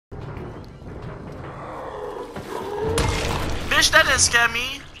Bitch, that didn't scare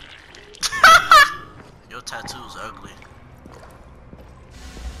me. Your tattoo's ugly.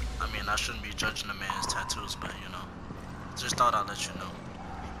 I mean, I shouldn't be judging a man's tattoos, but you know, just thought I'd let you know.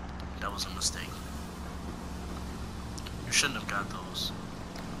 That was a mistake. You shouldn't have got those.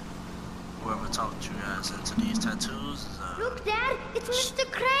 Whoever talked you guys into these tattoos is, Look, Dad, it's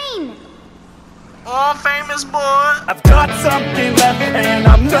Mr. Crane. Oh, famous boy. I've got something left and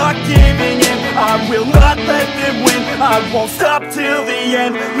I'm not giving in. I will not let them win. I won't stop till the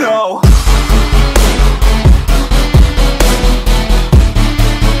end, no.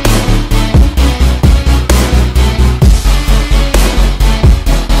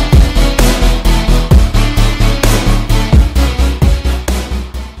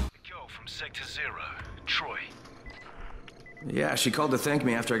 Sector 0, Troy. Yeah, she called to thank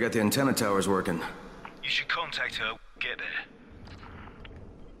me after I got the antenna towers working. You should contact her, get there.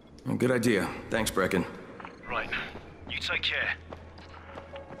 Good idea. Thanks, Brecken. Right. You take care.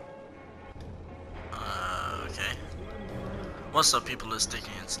 Okay. What's up, people? It's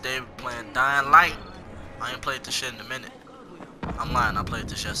Sticky, and today we're playing Dying Light. I ain't played this shit in a minute. I'm lying, I played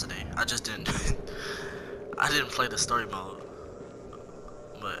this yesterday. I just didn't do it. I didn't play the story mode.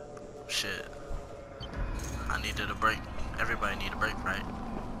 But shit, I needed a break. Everybody need a break, right?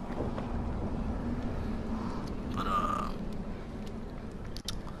 But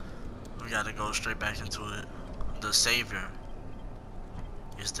we gotta go straight back into it. The Savior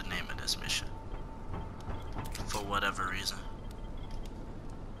is the name of this mission, for whatever reason.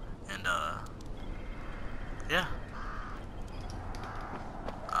 And yeah,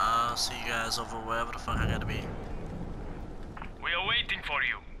 I'll see you guys over wherever the fuck I gotta be. We are waiting for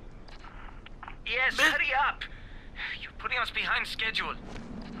you. Yes, hurry up! You're putting us behind schedule.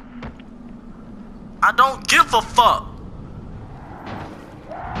 I don't give a fuck!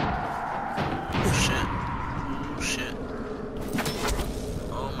 Oh shit. Oh shit.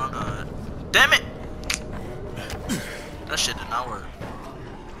 Oh my god. Damn it! That shit did not work.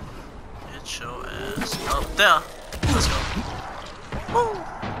 Get your ass up there. Let's go. Woo!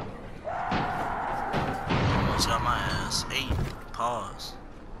 Almost got my ass ate. Pause.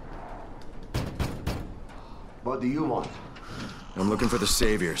 What do you want? I'm looking for the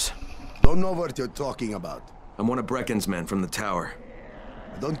Saviors. Don't know what you're talking about. I'm one of Brecken's men from the tower.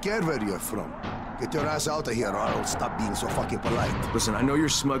 I don't care where you're from. Get your ass out of here or I'll stop being so fucking polite. Listen, I know you're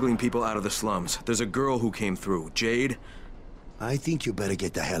smuggling people out of the slums. There's a girl who came through, Jade. I think you better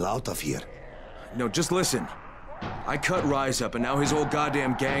get the hell out of here. No, just listen. I cut Rise up and now his whole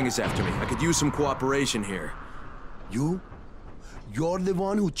goddamn gang is after me. I could use some cooperation here. You? You're the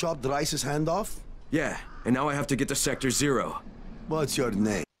one who chopped Rice's hand off? Yeah, and now I have to get to Sector 0. What's your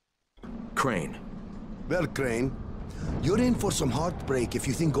name? Crane. Well, Crane, you're in for some heartbreak if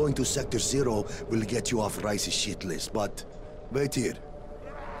you think going to Sector 0 will get you off Rice's shit list, but wait here.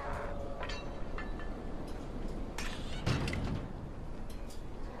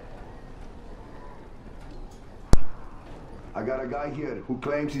 I got a guy here who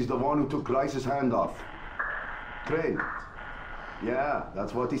claims he's the one who took Rice's hand off. Crane. Yeah,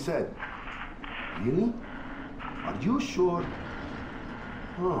 that's what he said. Really? Are you sure?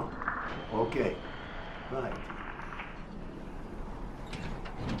 Huh. Okay. Right.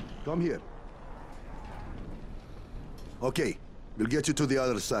 Come here. Okay, we'll get you to the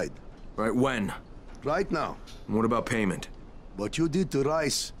other side. Right, when? Right now. And what about payment? What you did to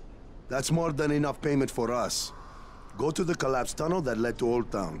Rice, that's more than enough payment for us. Go to the collapsed tunnel that led to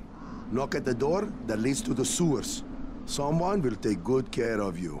Old Town. Knock at the door that leads to the sewers. Someone will take good care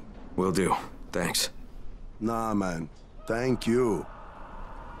of you. Will do. Thanks. Nah, man. Thank you.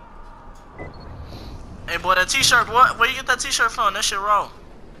 Hey boy, that t-shirt, where you get that t-shirt from? That shit raw.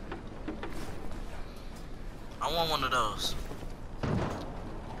 I want one of those.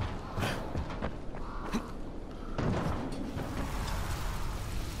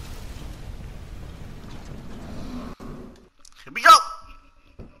 Here we go!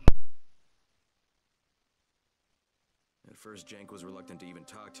 At first, Jank was reluctant to even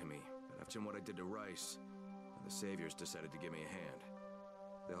talk to me, but after what I did to Rice, the Saviors decided to give me a hand.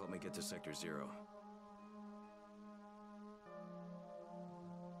 They'll help me get to Sector 0.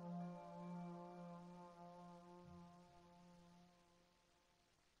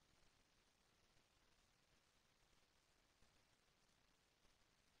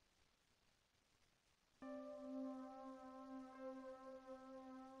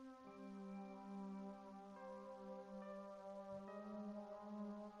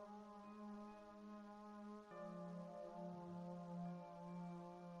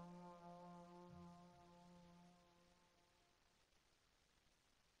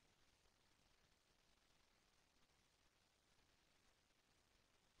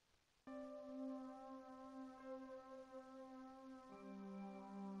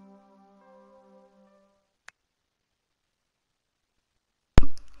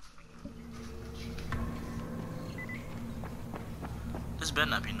 This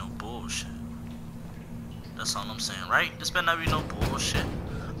better not be no bullshit. That's all I'm saying, right? This better not be no bullshit.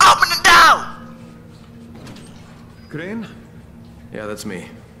 Open the door! Crane? Yeah, that's me.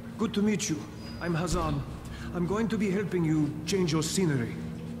 Good to meet you. I'm Hazan. I'm going to be helping you change your scenery.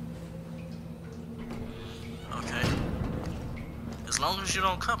 Okay. As long as you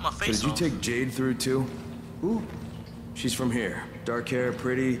don't cut my So face did you off. take Jade through too? Who? She's from here. Dark hair,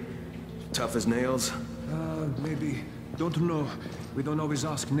 pretty, tough as nails. Maybe. Don't know. We don't always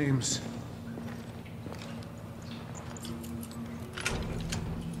ask names.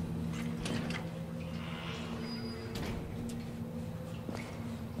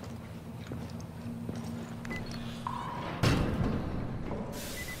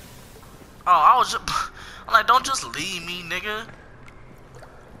 Oh, I was just... I'm like, don't just leave me, nigga.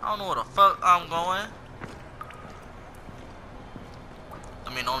 I don't know where the fuck I'm going.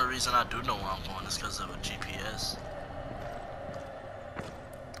 I mean, the only reason I do know where I'm going is because of a GPS.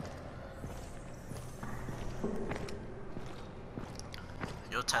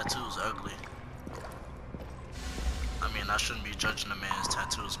 Your tattoo's ugly. I mean, I shouldn't be judging a man's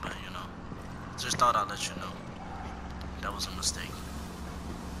tattoos, but you know. Just thought I'd let you know. That was a mistake.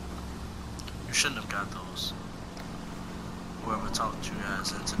 You shouldn't have got those. Whoever talked you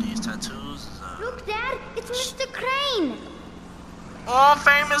guys into these tattoos, Look, Dad, it's Mr. Crane. oh,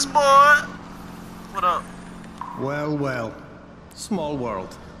 famous boy! What up? Well, well. Small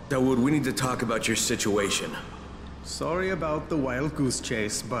world. Dawood, we need to talk about your situation. Sorry about the wild goose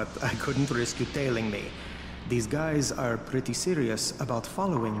chase, but I couldn't risk you tailing me. These guys are pretty serious about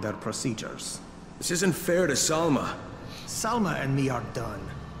following their procedures. This isn't fair to Salma. Salma and me are done.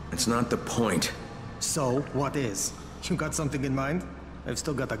 It's not the point. So, what is? You got something in mind? I've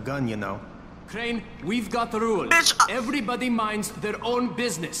still got a gun, you know. Crane, we've got the rules. Bitch, Everybody minds their own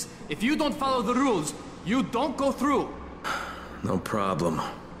business. If you don't follow the rules, you don't go through. No problem.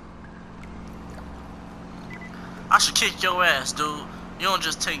 I should kick your ass, dude. You don't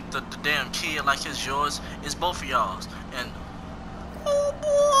just take the damn kid like it's yours. It's both of y'all's. And... oh,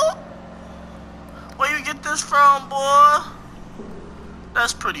 boy! Where you get this from, boy?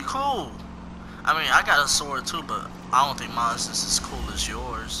 That's pretty cool. I mean, I got a sword too, but I don't think mine's just as cool as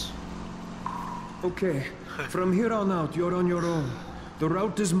yours. Okay. From here on out, you're on your own. The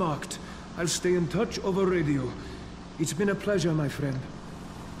route is marked. I'll stay in touch over radio. It's been a pleasure, my friend.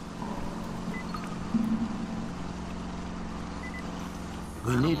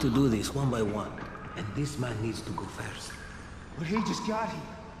 We need to do this one by one, and this man needs to go first. But he just got here.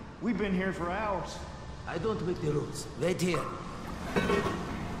 We've been here for hours. I don't make the rules. Wait here.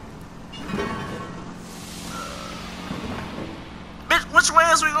 Bitch, which way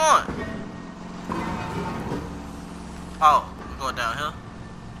is we going? Oh, we're going downhill.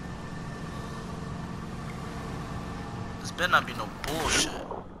 This better not be no bullshit.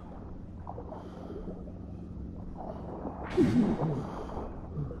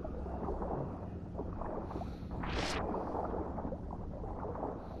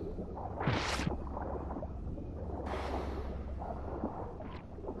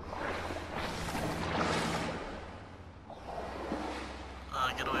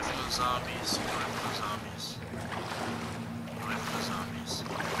 Get away from the zombies. Get away from the zombies. Get away from the zombies.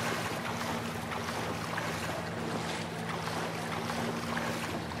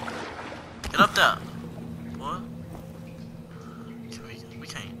 Get up there. What? We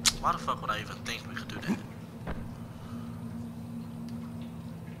can't. Why the fuck would I even think we could do that?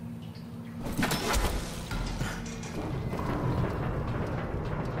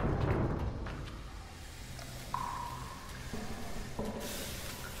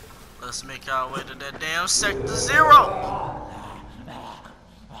 Let's make our way to that damn sector 0.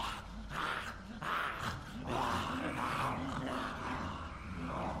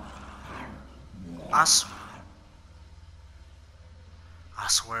 I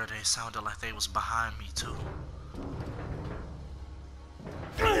swear they sounded like they was behind me too.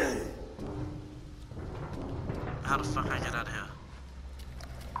 How the fuck I get out of here?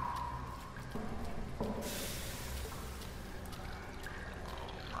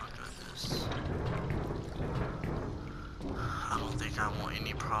 I don't think I want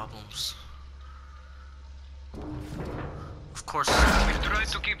any problems. Of course. We've tried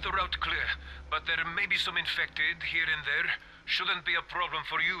to keep the route clear, but there may be some infected here and there. Shouldn't be a problem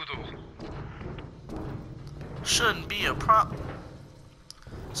for you, though. Shouldn't be a problem.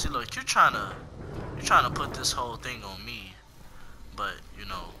 See, look, you're trying to put this whole thing on me, but you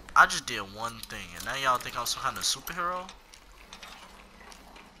know, I just did one thing, and now y'all think I'm some kind of superhero?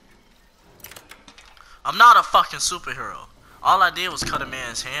 I'm not a fucking superhero. All I did was cut a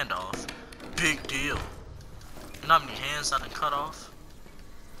man's hand off. Big deal. You know how many hands I done cut off?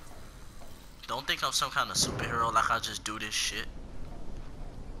 Don't think I'm some kind of superhero like I just do this shit.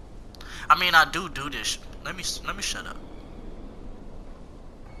 I mean, I do this. Let me shut up.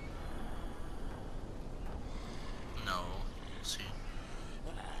 No. See.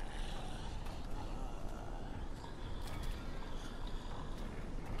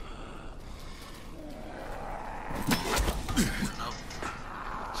 Nope.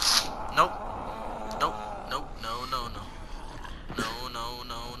 Nope. Nope. Nope. No. No. No. No. No.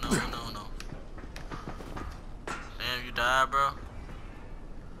 No. No. No. No. Damn, you died, bro.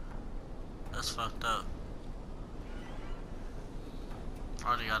 That's fucked up.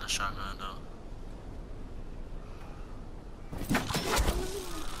 Already got a shotgun though.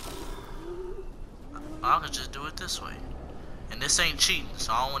 I could just do it this way. And this ain't cheating,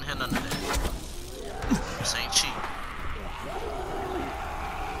 so I don't want to hit none of that. This ain't cheating.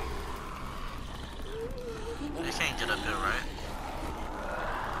 They can't get up here, right?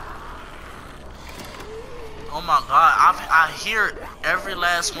 Oh my god, I hear every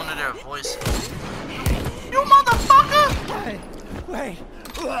last one of their voices. You motherfucker! Wait.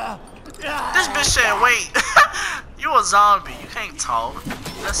 This bitch said wait. You a zombie, you can't talk.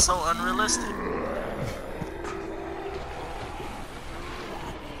 That's so unrealistic.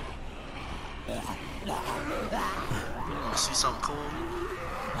 Wanna see something cool?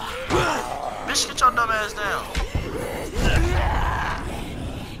 Bitch, get your dumb ass down.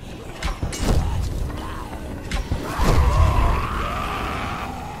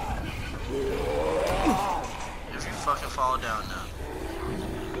 If you fucking fall down now.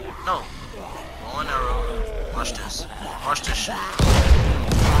 No. Bow and arrow. Watch this. Watch this shit.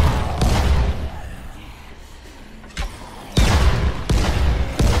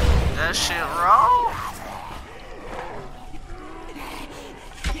 That shit raw.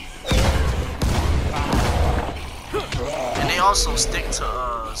 And they also stick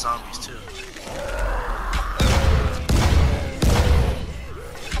to zombies too.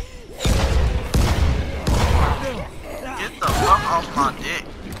 Get the fuck off my dick.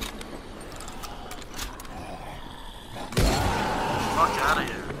 Fuck out of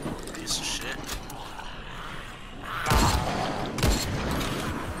here, piece of shit.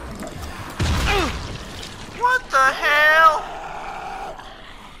 What the hell?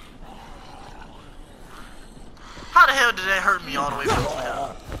 How the hell did that hurt me all the way from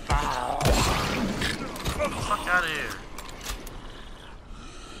here? Fuck out of here.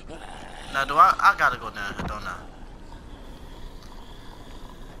 Now do I gotta go down here, don't I?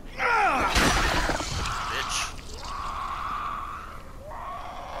 Bitch.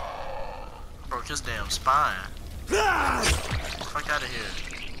 Broke his damn spine. Fuck out of here.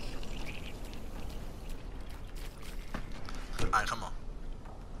 Alright, come on.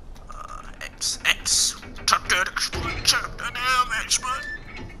 X. Tap that damn X, bro.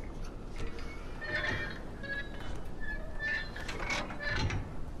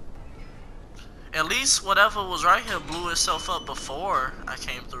 At least whatever was right here blew itself up before I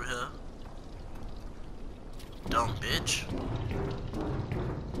came through here. Dumb bitch.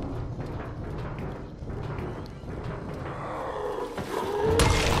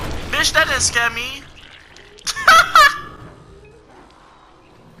 Bitch, that didn't scare me.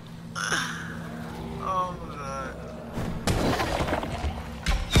 Oh my god.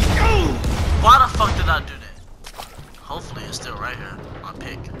 Why the fuck did I do that? Hopefully it's still right here. My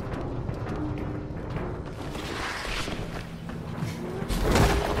pick.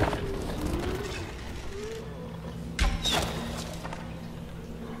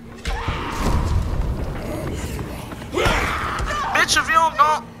 Bitch, if you don't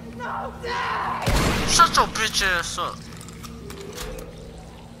go, shut your bitch ass up.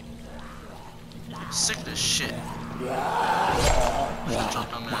 Sick of this shit. Shut your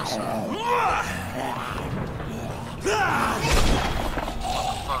dumb ass up.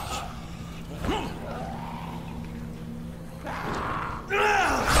 Motherfucker.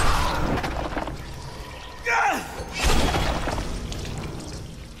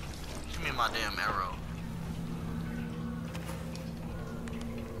 Give me my damn arrow.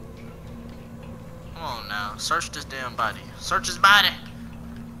 Come on now, search this damn body. Search his body.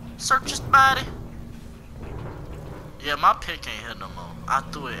 Search his body. Yeah, my pick ain't here no more. I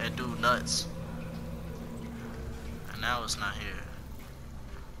threw it at dude nuts. And now it's not here.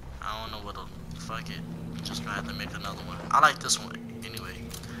 I don't know what to fuck it. Just gonna have to make another one. I like this one anyway.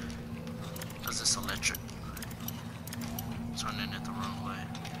 Cause it's electric. Turning it the wrong way.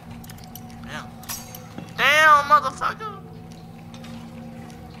 Damn. Damn, motherfucker.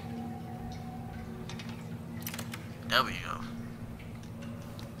 There we go.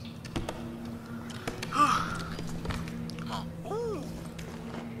 Come on. Ooh.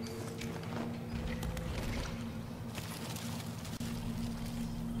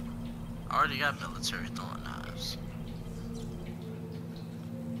 already got military throwing knives.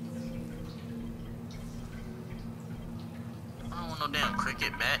 I don't want no damn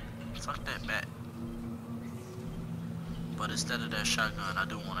cricket bat. Fuck that bat. But instead of that shotgun, I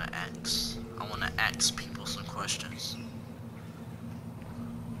do want to axe. I want to ask people some questions.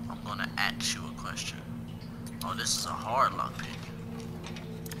 I'm gonna ask you a question. Oh, this is a hard lockpick.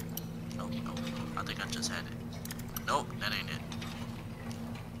 Nope, nope. I think I just had it. Nope, that ain't it.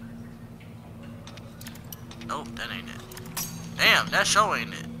 Nope, that ain't it. Damn, that show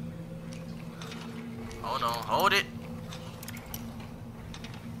ain't it. Hold on, hold it.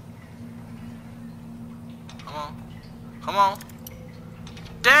 Come on. Come on.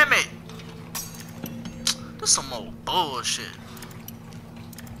 Damn it! This is some old bullshit.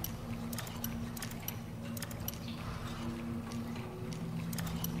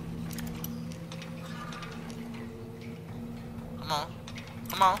 Come on.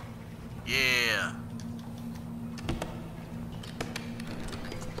 Come on. Yeah.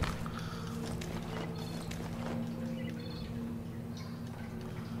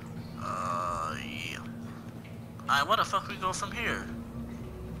 Yeah. Alright, where the fuck we go from here?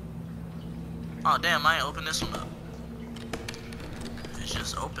 Oh, damn, I ain't open this one up. It's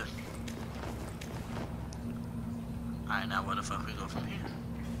just open. Alright, now where the fuck we go from here?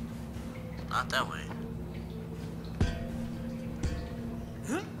 Not that way.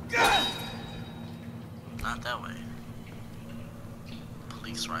 Not that way.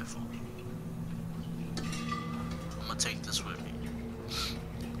 Police rifle. I'm gonna take this with me.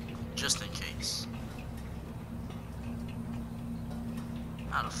 Just in case.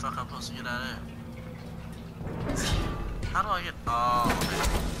 How the fuck am I supposed to get out of there? How do I get... Oh,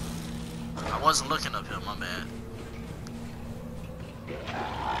 okay. I wasn't looking up here, my bad.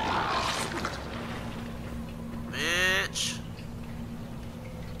 Bitch.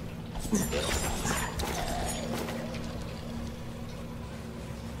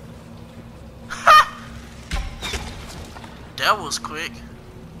 That was quick.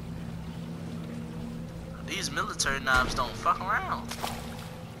 These military knives don't fuck around.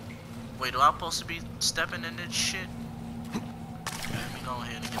 Wait, do I supposed to be stepping in this shit? Let me go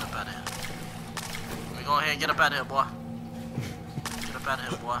ahead and get up out of here. Let me go ahead and get up out of here, boy. Get up out of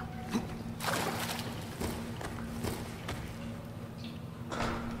here, boy.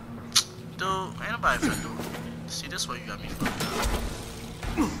 Dude, ain't nobody finna do it. See, this way you got me fucked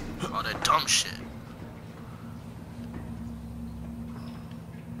up. All that dumb shit.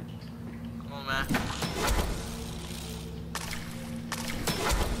 Come on, man.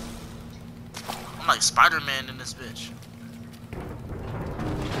 I'm like Spider-Man in this bitch.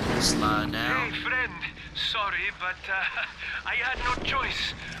 Slide down. Hey, friend. Sorry, but I had no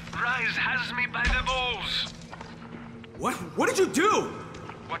choice. Rise has me by the balls. What? What did you do?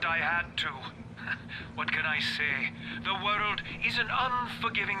 What I had to. What can I say? The world is an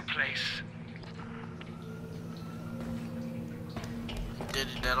unforgiving place. Did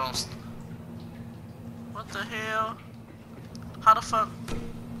it that on... What the hell? How the fuck?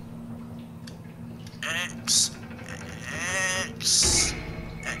 X.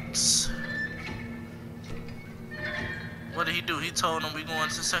 What did he do? He told him we going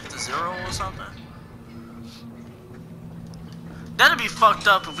to Sector 0 or something? That'd be fucked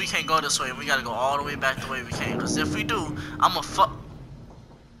up if we can't go this way and we gotta go all the way back the way we came. Cause if we do, I'ma fuck.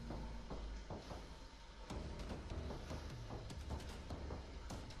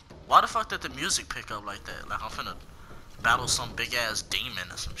 Why the fuck did the music pick up like that? Like I'm finna battle some big ass demon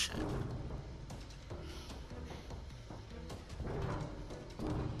or some shit.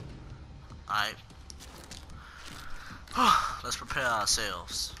 Alright. Let's prepare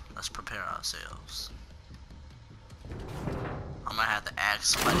ourselves. Let's prepare ourselves. I might have to ask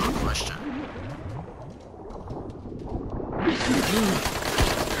somebody a question.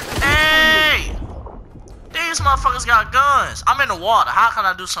 Hey! These motherfuckers got guns. I'm in the water. How can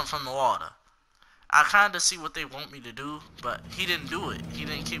I do something from the water? I kinda see what they want me to do, but he didn't do it. He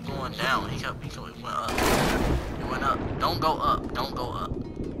didn't keep going down. He went up. He went up. Don't go up. Don't go up.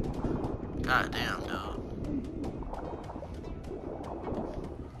 God damn, dude.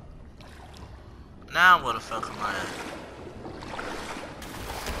 Now where the fuck am I at?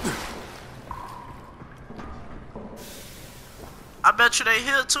 I bet you they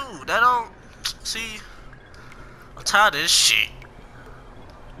here too. That don't... See? I'm tired of this shit.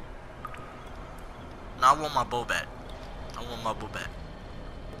 Now I want my bow back. I want my bow back.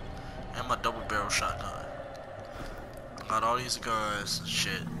 And my double barrel shotgun. I got all these guns and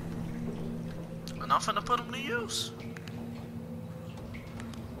shit. And I'm finna put them to use.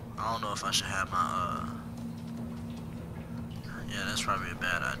 I don't know if I should have my, yeah, that's probably a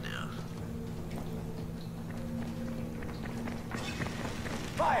bad idea.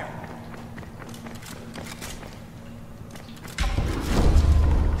 Fire!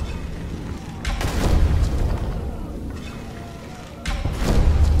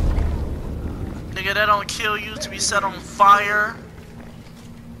 Nigga, that don't kill you to be set on fire.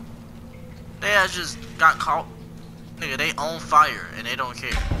 They had just got caught. Nigga, they on fire and they don't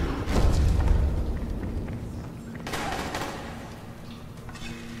care.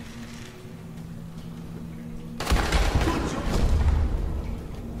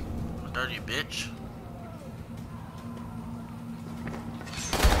 Dirty bitch.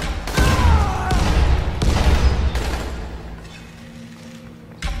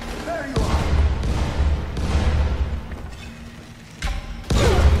 There you are!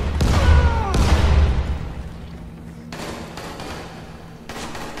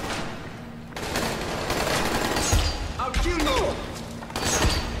 I'll kill you!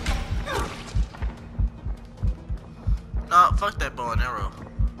 Nah, fuck that bow and arrow.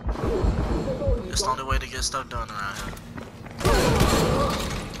 It's the only way to get stuff done around here.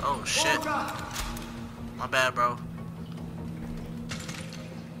 Oh shit. My bad, bro.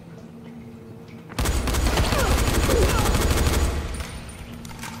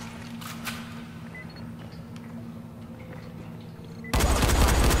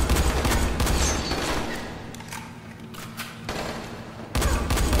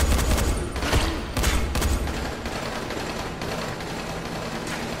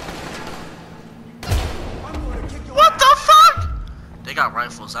 What the fuck? They got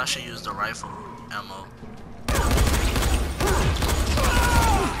rifles. I should use the rifle ammo.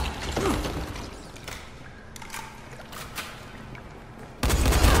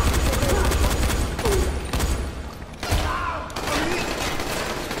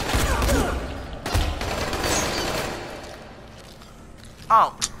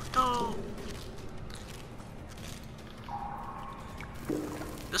 Oh, dude.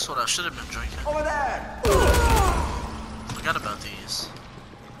 This is what I should have been drinking. Over there! Forgot about these.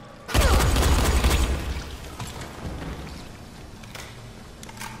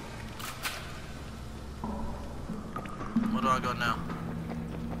 Where do I go now?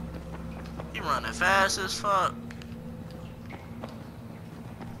 He running fast as fuck.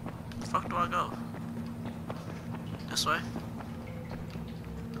 The fuck do I go? This way?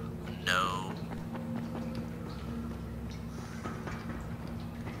 No.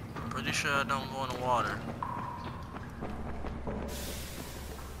 Pretty sure I don't go in the water.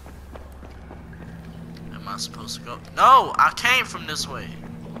 Am I supposed to go? No! I came from this way.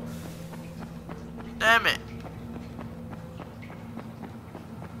 Damn it.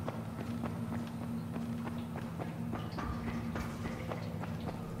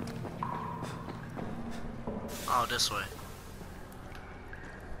 Oh, this way.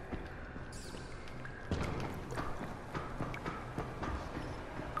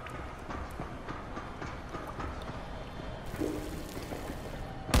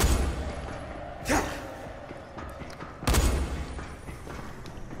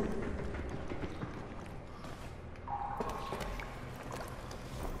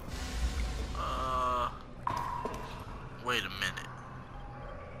 Wait a minute.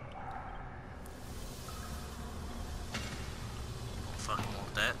 Don't fucking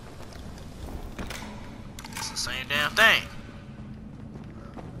want that. It's the same damn thing.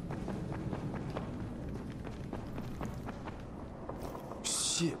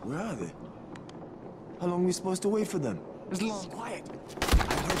 Shit, where are they? How long are we supposed to wait for them? As long. Quiet.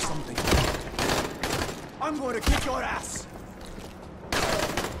 I heard something. I'm going to kick your ass.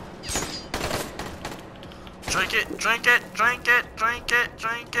 Drink it, drink it, drink it, drink it,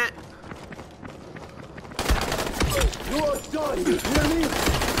 drink it. You are done, you hear me?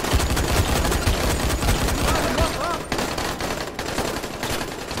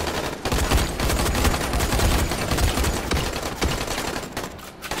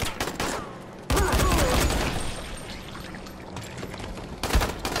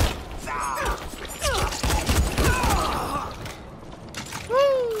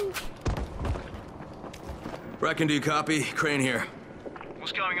 Bracken, do you copy? Crane here.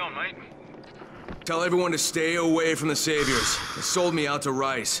 What's going on, mate? Tell everyone to stay away from the Saviors. They sold me out to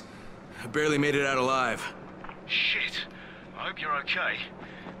Rice. I barely made it out alive. Shit. I hope you're okay.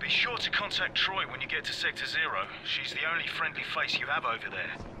 Be sure to contact Troy when you get to Sector 0. She's the only friendly face you have over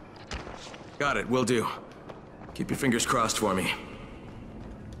there. Got it, will do. Keep your fingers crossed for me.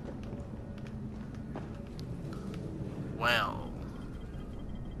 Well.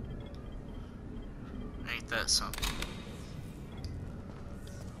 Ain't that something?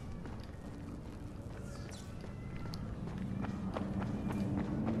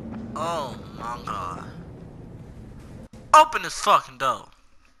 Oh my god. Open this fucking door.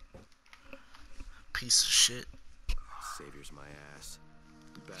 piece of shit. Savior's my ass.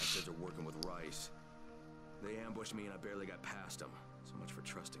 The bastards are working with Rice. They ambushed me and I barely got past them. So much for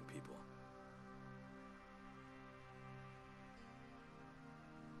trusting people.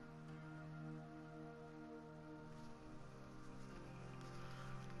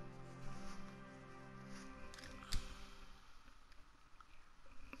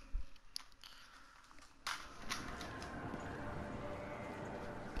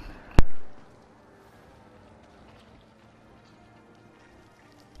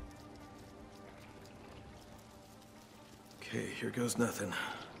 Okay, here goes nothing.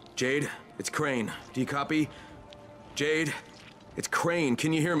 Jade, it's Crane. Do you copy? Jade, it's Crane.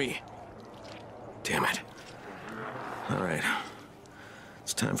 Can you hear me? Damn it. All right.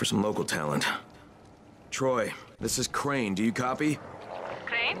 It's time for some local talent. Troy, this is Crane. Do you copy?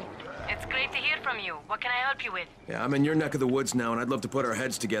 Crane? It's great to hear from you. What can I help you with? Yeah, I'm in your neck of the woods now, and I'd love to put our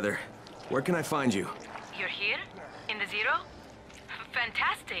heads together. Where can I find you? You're here? In the Zero?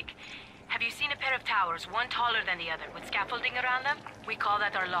 Fantastic. Have you seen a pair of towers, one taller than the other, with scaffolding around them? We call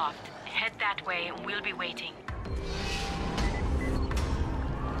that our loft. Head that way, and we'll be waiting.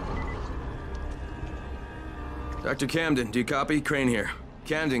 Dr. Camden, do you copy? Crane here.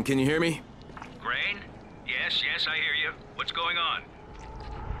 Camden, can you hear me? Crane? Yes, I hear you. What's going on?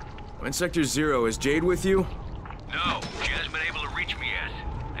 I'm in Sector 0. Is Jade with you? No, she hasn't been able to reach me yet.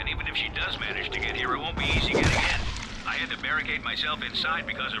 And even if she does manage to get here, it won't be easy getting in. I had to barricade myself inside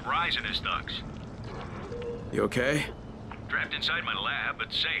because of Rise and his thugs. You okay? Trapped inside my lab,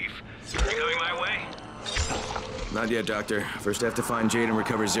 but safe. You coming my way? Not yet, Doctor. First I have to find Jade and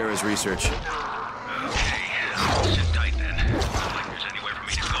recover Zara's research. Okay, sit tight then. Not like there's anywhere for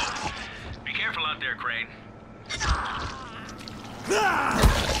me to go. Be careful out there, Crane.